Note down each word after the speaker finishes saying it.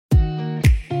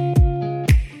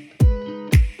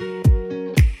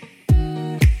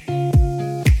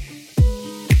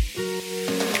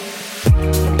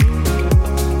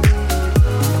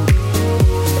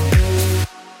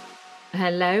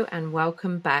Hello and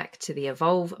welcome back to the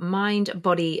Evolve Mind,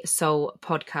 Body, Soul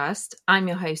podcast. I'm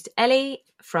your host Ellie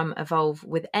from Evolve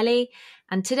with Ellie,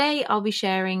 and today I'll be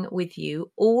sharing with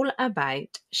you all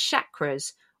about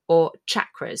chakras or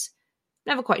chakras.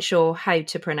 Never quite sure how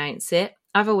to pronounce it.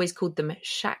 I've always called them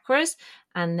chakras,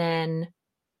 and then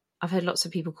I've heard lots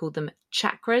of people call them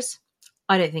chakras.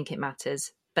 I don't think it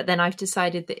matters, but then I've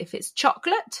decided that if it's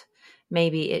chocolate,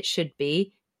 maybe it should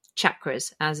be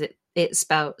chakras, as it's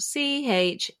spelled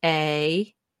Chakra.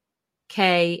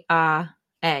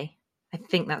 I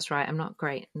think that's right. I'm not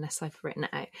great unless I've written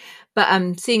it out.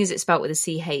 But seeing as it's spelled with a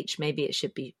CH, maybe it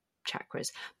should be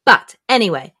chakras. But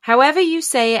anyway, however you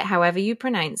say it, however you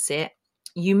pronounce it,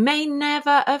 you may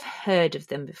never have heard of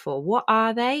them before. What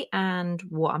are they and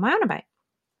what am I on about?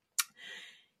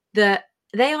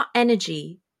 They are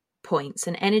energy points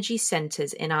and energy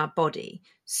centers in our body.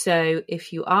 So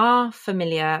if you are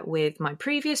familiar with my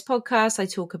previous podcast, I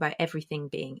talk about everything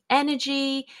being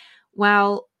energy.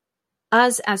 Well,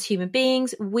 us as human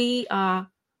beings, we are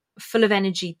full of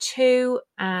energy too,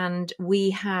 and we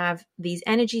have these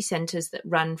energy centers that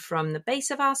run from the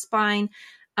base of our spine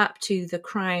up to the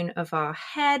crown of our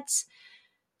heads.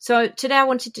 So today I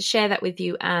wanted to share that with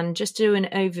you and just do an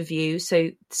overview.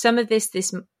 So some of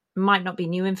this might not be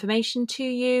new information to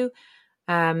you,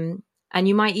 and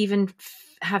you might even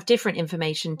have different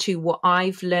information to what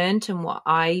I've learned and what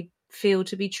I feel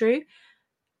to be true.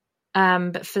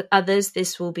 But for others,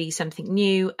 this will be something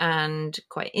new and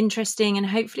quite interesting and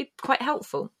hopefully quite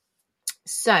helpful.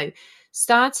 So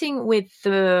starting with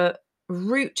the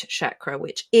root chakra,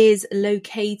 which is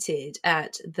located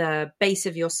at the base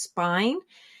of your spine,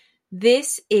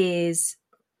 this is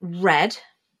red.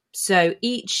 So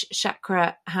each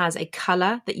chakra has a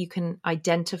color that you can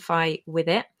identify with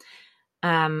it.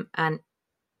 And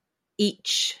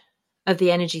each of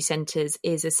the energy centers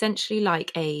is essentially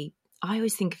like I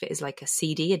always think of it as like a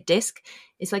CD, a disc.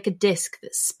 It's like a disc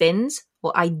that spins,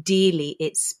 or ideally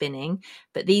it's spinning,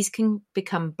 but these can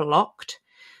become blocked.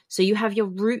 So you have your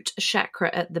root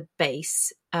chakra at the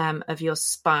base of your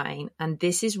spine, and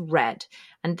this is red.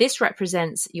 And this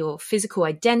represents your physical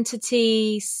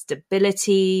identity,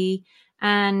 stability,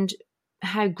 and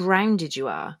how grounded you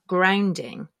are,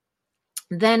 grounding.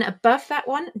 Then above that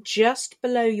one, just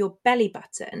below your belly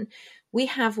button, we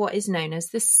have what is known as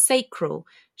the sacral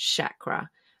chakra.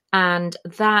 And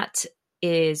that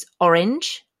is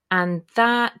orange, and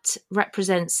that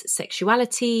represents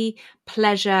sexuality,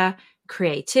 pleasure,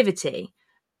 creativity.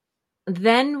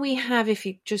 Then we have, if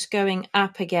you're just going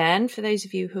up again, for those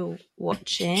of you who are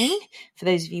watching, for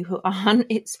those of you who aren't,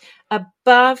 it's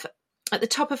above, at the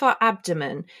top of our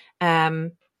abdomen.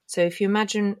 So if you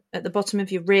imagine at the bottom of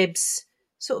your ribs,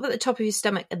 sort of at the top of your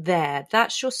stomach there,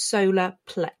 that's your solar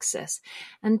plexus.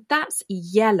 And that's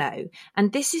yellow.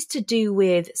 And this is to do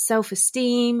with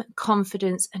self-esteem,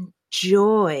 confidence, and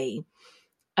joy.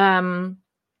 The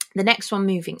next one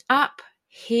moving up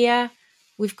here,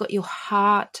 we've got your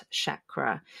heart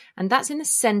chakra, and that's in the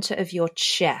center of your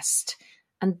chest.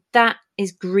 And that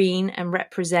is green and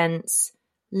represents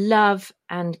love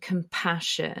and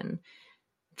compassion.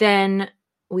 Then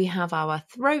we have our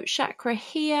throat chakra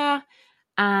here,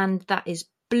 and that is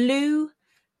blue.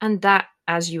 And that,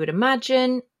 as you would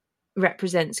imagine,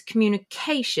 represents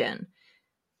communication.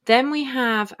 Then we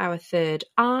have our third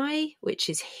eye, which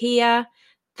is here.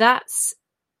 That's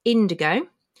indigo.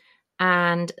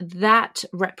 And that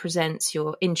represents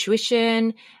your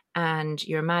intuition and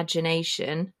your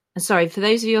imagination. And sorry, for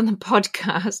those of you on the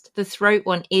podcast, the throat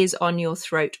one is on your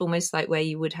throat, almost like where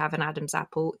you would have an Adam's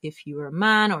apple if you were a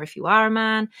man or if you are a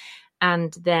man.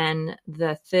 And then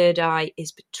the third eye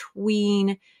is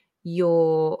between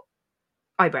your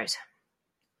eyebrows.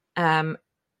 And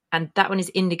that one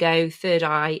is indigo, third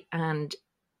eye, and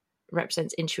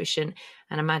represents intuition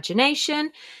and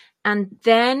imagination. And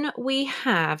then we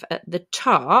have at the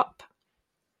top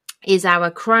is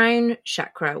our crown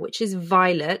chakra, which is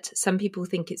violet. Some people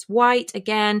think it's white.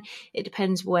 Again, it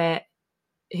depends who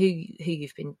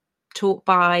you've been taught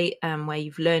by and where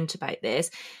you've learned about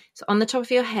this. So on the top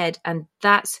of your head, and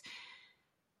that's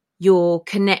your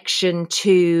connection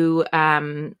to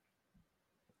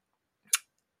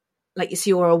it's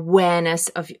your awareness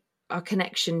of our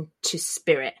connection to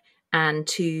spirit and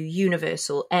to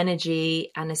universal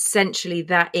energy. And essentially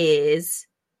that is,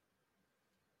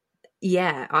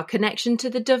 our connection to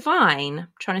the divine. I'm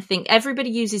trying to think. Everybody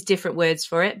uses different words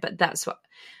for it, but that's what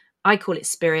I call it: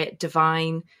 spirit,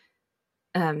 divine.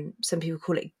 Some people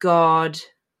call it God,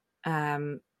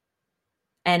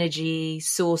 energy,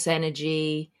 source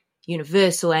energy,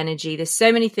 universal energy. There's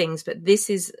so many things, but this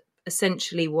is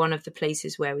essentially one of the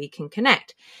places where we can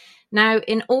connect. Now,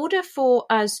 in order for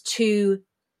us to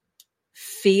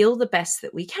feel the best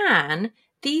that we can,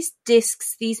 these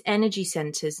discs, these energy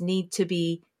centers need to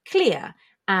be clear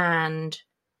and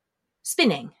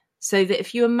spinning. So that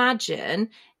if you imagine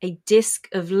a disc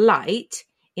of light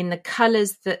in the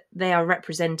colors that they are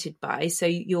represented by, so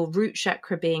your root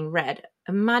chakra being red,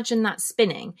 imagine that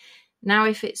spinning. Now,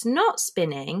 if it's not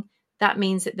spinning, that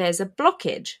means that there's a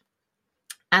blockage.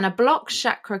 And a blocked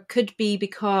chakra could be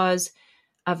because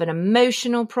of an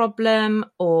emotional problem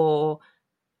or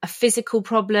a physical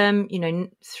problem,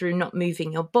 through not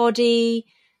moving your body.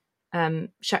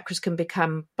 Chakras can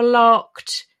become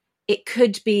blocked. It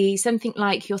could be something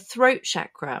like your throat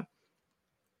chakra.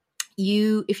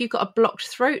 If you've got a blocked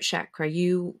throat chakra,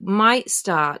 you might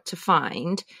start to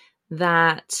find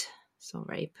that,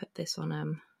 put this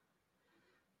on,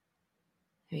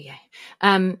 here we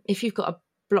go. If you've got a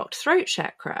blocked throat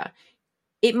chakra,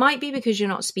 it might be because you're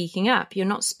not speaking up, you're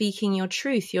not speaking your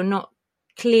truth, you're not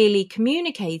clearly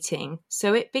communicating,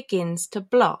 so it begins to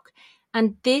block.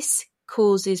 And this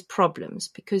causes problems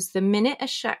because the minute a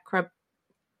chakra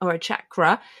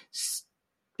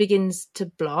begins to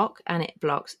block, and it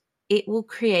blocks, it will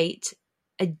create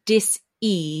a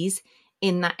dis-ease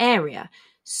in that area.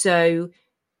 So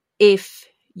if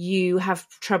you have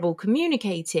trouble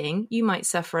communicating, you might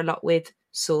suffer a lot with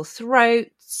sore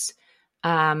throats.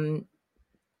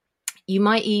 You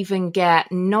might even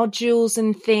get nodules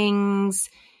and things.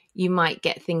 You might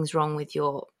get things wrong with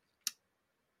your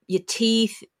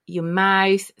teeth, your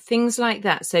mouth, things like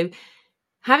that. So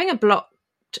having a blocked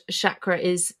chakra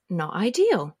is not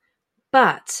ideal.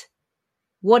 But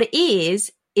what it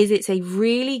is it's a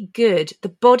really good, the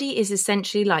body is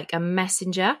essentially like a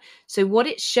messenger. So what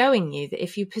it's showing you, that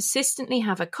if you persistently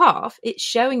have a cough, it's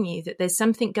showing you that there's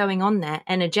something going on there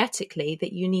energetically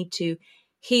that you need to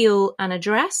heal and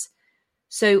address.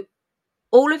 So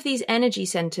all of these energy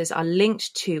centers are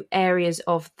linked to areas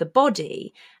of the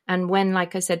body. And when,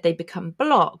 like I said, they become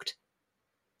blocked,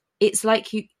 it's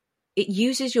like it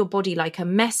uses your body like a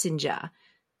messenger.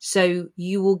 So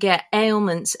you will get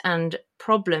ailments and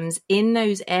problems in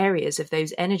those areas of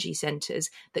those energy centers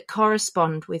that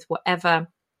correspond with whatever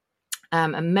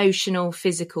emotional,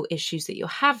 physical issues that you're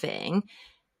having.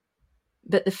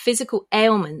 But the physical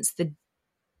ailments, the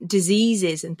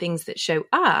diseases and things that show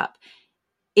up,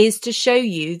 is to show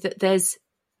you that there's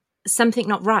something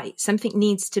not right, something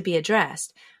needs to be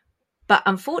addressed. But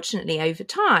unfortunately, over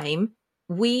time,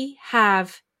 we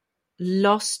have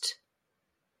lost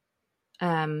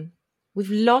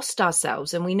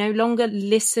ourselves, and we no longer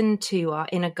listen to our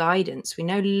inner guidance. We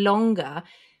no longer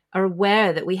are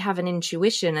aware that we have an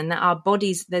intuition and that our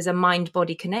bodies, there's a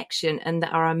mind-body connection, and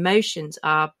that our emotions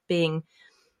are being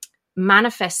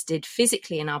manifested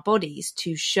physically in our bodies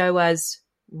to show us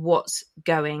what's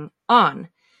going on.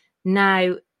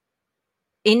 Now,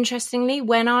 interestingly,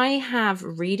 when I have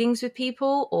readings with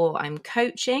people or I'm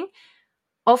coaching,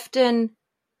 often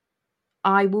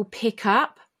I will pick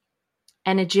up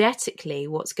energetically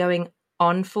what's going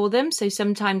on for them. So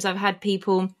sometimes I've had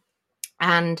people,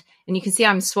 and you can see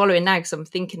I'm swallowing now because I'm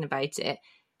thinking about it.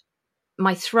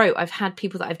 My throat, I've had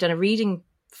people that I've done a reading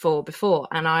for before,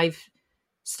 and I've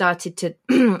started to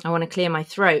I want to clear my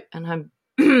throat, and I'm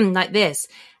like this,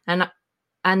 and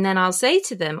then I'll say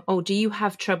to them, oh, do you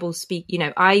have trouble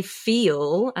I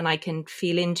feel, and I can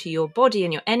feel into your body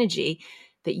and your energy,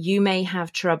 that you may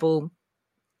have trouble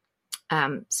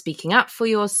speaking up for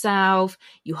yourself.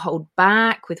 You hold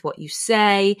back with what you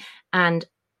say, and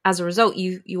as a result,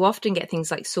 you often get things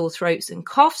like sore throats and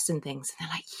coughs and things. And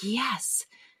they're like, yes,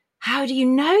 how do you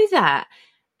know that?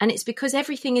 And it's because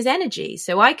everything is energy.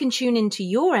 So I can tune into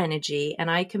your energy and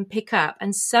I can pick up.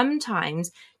 And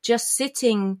sometimes just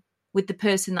sitting with the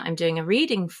person that I'm doing a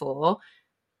reading for,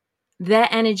 their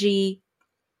energy,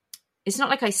 it's not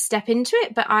like I step into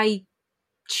it, but I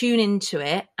tune into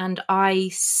it and I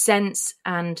sense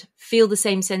and feel the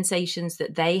same sensations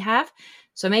that they have.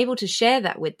 So I'm able to share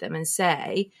that with them and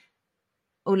say,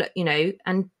 oh, look,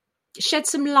 and shed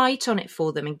some light on it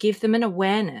for them and give them an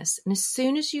awareness. And as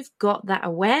soon as you've got that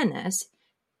awareness,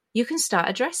 you can start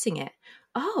addressing it.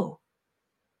 Oh,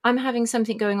 I'm having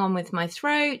something going on with my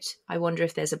throat. I wonder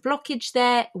if there's a blockage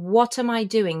there. What am I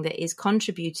doing that is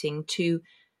contributing to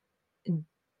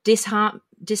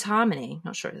disharmony?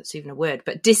 Not sure if that's even a word,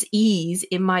 but dis-ease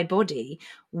in my body.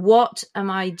 What am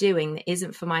I doing that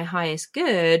isn't for my highest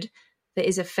good, that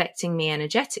is affecting me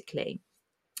energetically?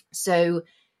 So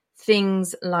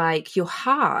things like your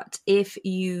heart, if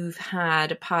you've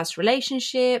had a past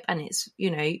relationship and it's,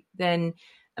 then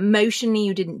emotionally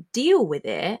you didn't deal with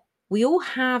it. We all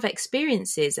have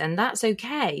experiences, and that's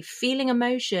okay. Feeling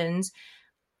emotions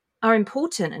are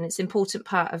important, and it's an important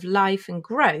part of life and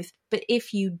growth. But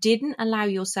if you didn't allow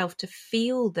yourself to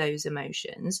feel those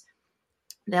emotions,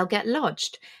 they'll get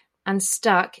lodged and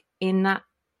stuck in that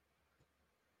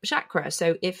chakra.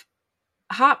 So if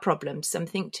heart problems,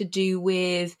 something to do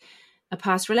with a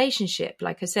past relationship,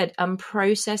 like I said,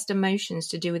 unprocessed emotions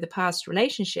to do with a past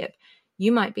relationship,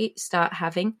 you might start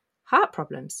having heart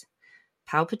problems,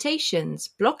 palpitations,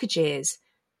 blockages,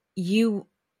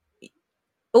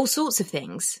 all sorts of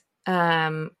things.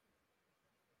 I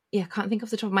can't think off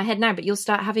the top of my head now, but you'll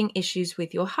start having issues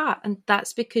with your heart. And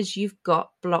that's because you've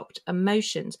got blocked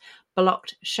emotions,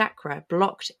 blocked chakra,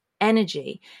 blocked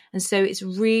energy. And so it's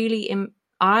really,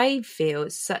 I feel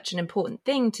it's such an important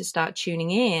thing to start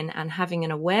tuning in and having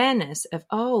an awareness of,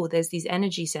 oh, there's these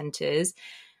energy centers.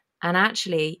 And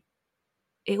actually,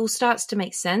 it all starts to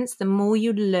make sense. The more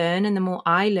you learn and the more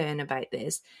I learn about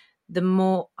this, the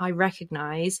more I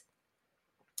recognize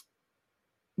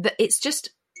that it's just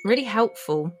really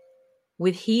helpful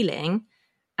with healing.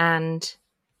 And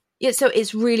so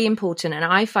it's really important. And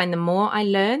I find the more I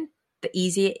learn, the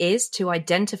easier it is to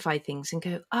identify things and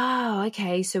go, oh,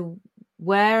 okay, so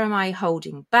where am I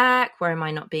holding back? Where am I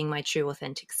not being my true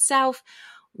authentic self?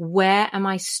 Where am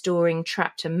I storing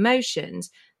trapped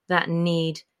emotions that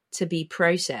need to be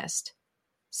processed?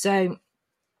 So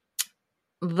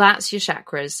that's your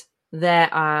chakras.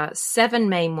 There are 7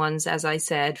 main ones, as I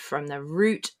said, from the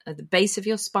root at the base of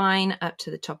your spine up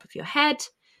to the top of your head,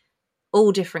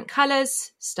 all different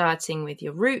colors, starting with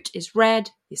your root is red,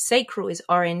 your sacral is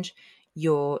orange,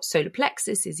 your solar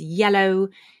plexus is yellow,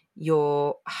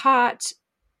 your heart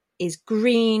is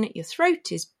green, your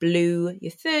throat is blue,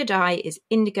 your third eye is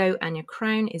indigo, and your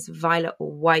crown is violet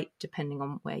or white, depending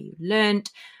on where you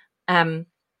learned. And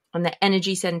they're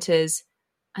energy centers,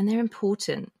 and they're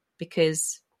important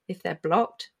because if they're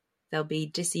blocked, there'll be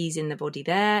disease in the body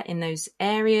there, in those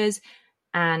areas,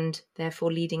 and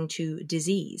therefore leading to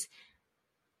disease.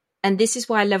 And this is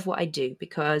why I love what I do,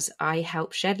 because I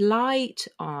help shed light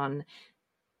on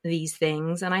these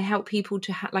things, and I help people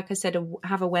to, like I said,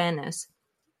 have awareness.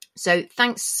 So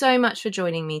thanks so much for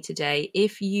joining me today.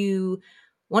 If you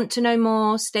want to know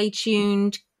more, stay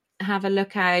tuned, have a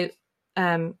look out,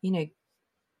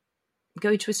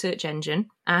 go to a search engine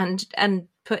and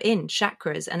put in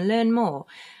chakras and learn more.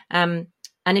 And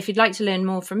if you'd like to learn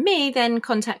more from me, then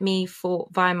contact me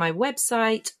via my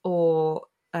website or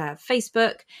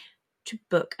Facebook to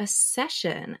book a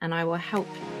session, and I will help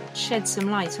shed some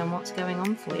light on what's going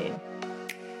on for you.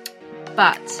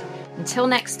 But until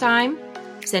next time,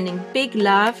 sending big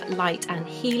love, light and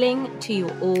healing to you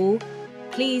all.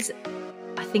 Please,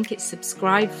 I think it's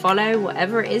subscribe, follow,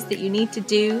 whatever it is that you need to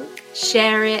do,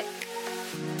 share it.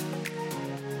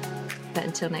 But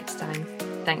until next time,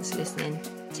 thanks for listening.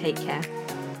 Take care.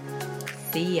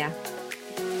 See ya.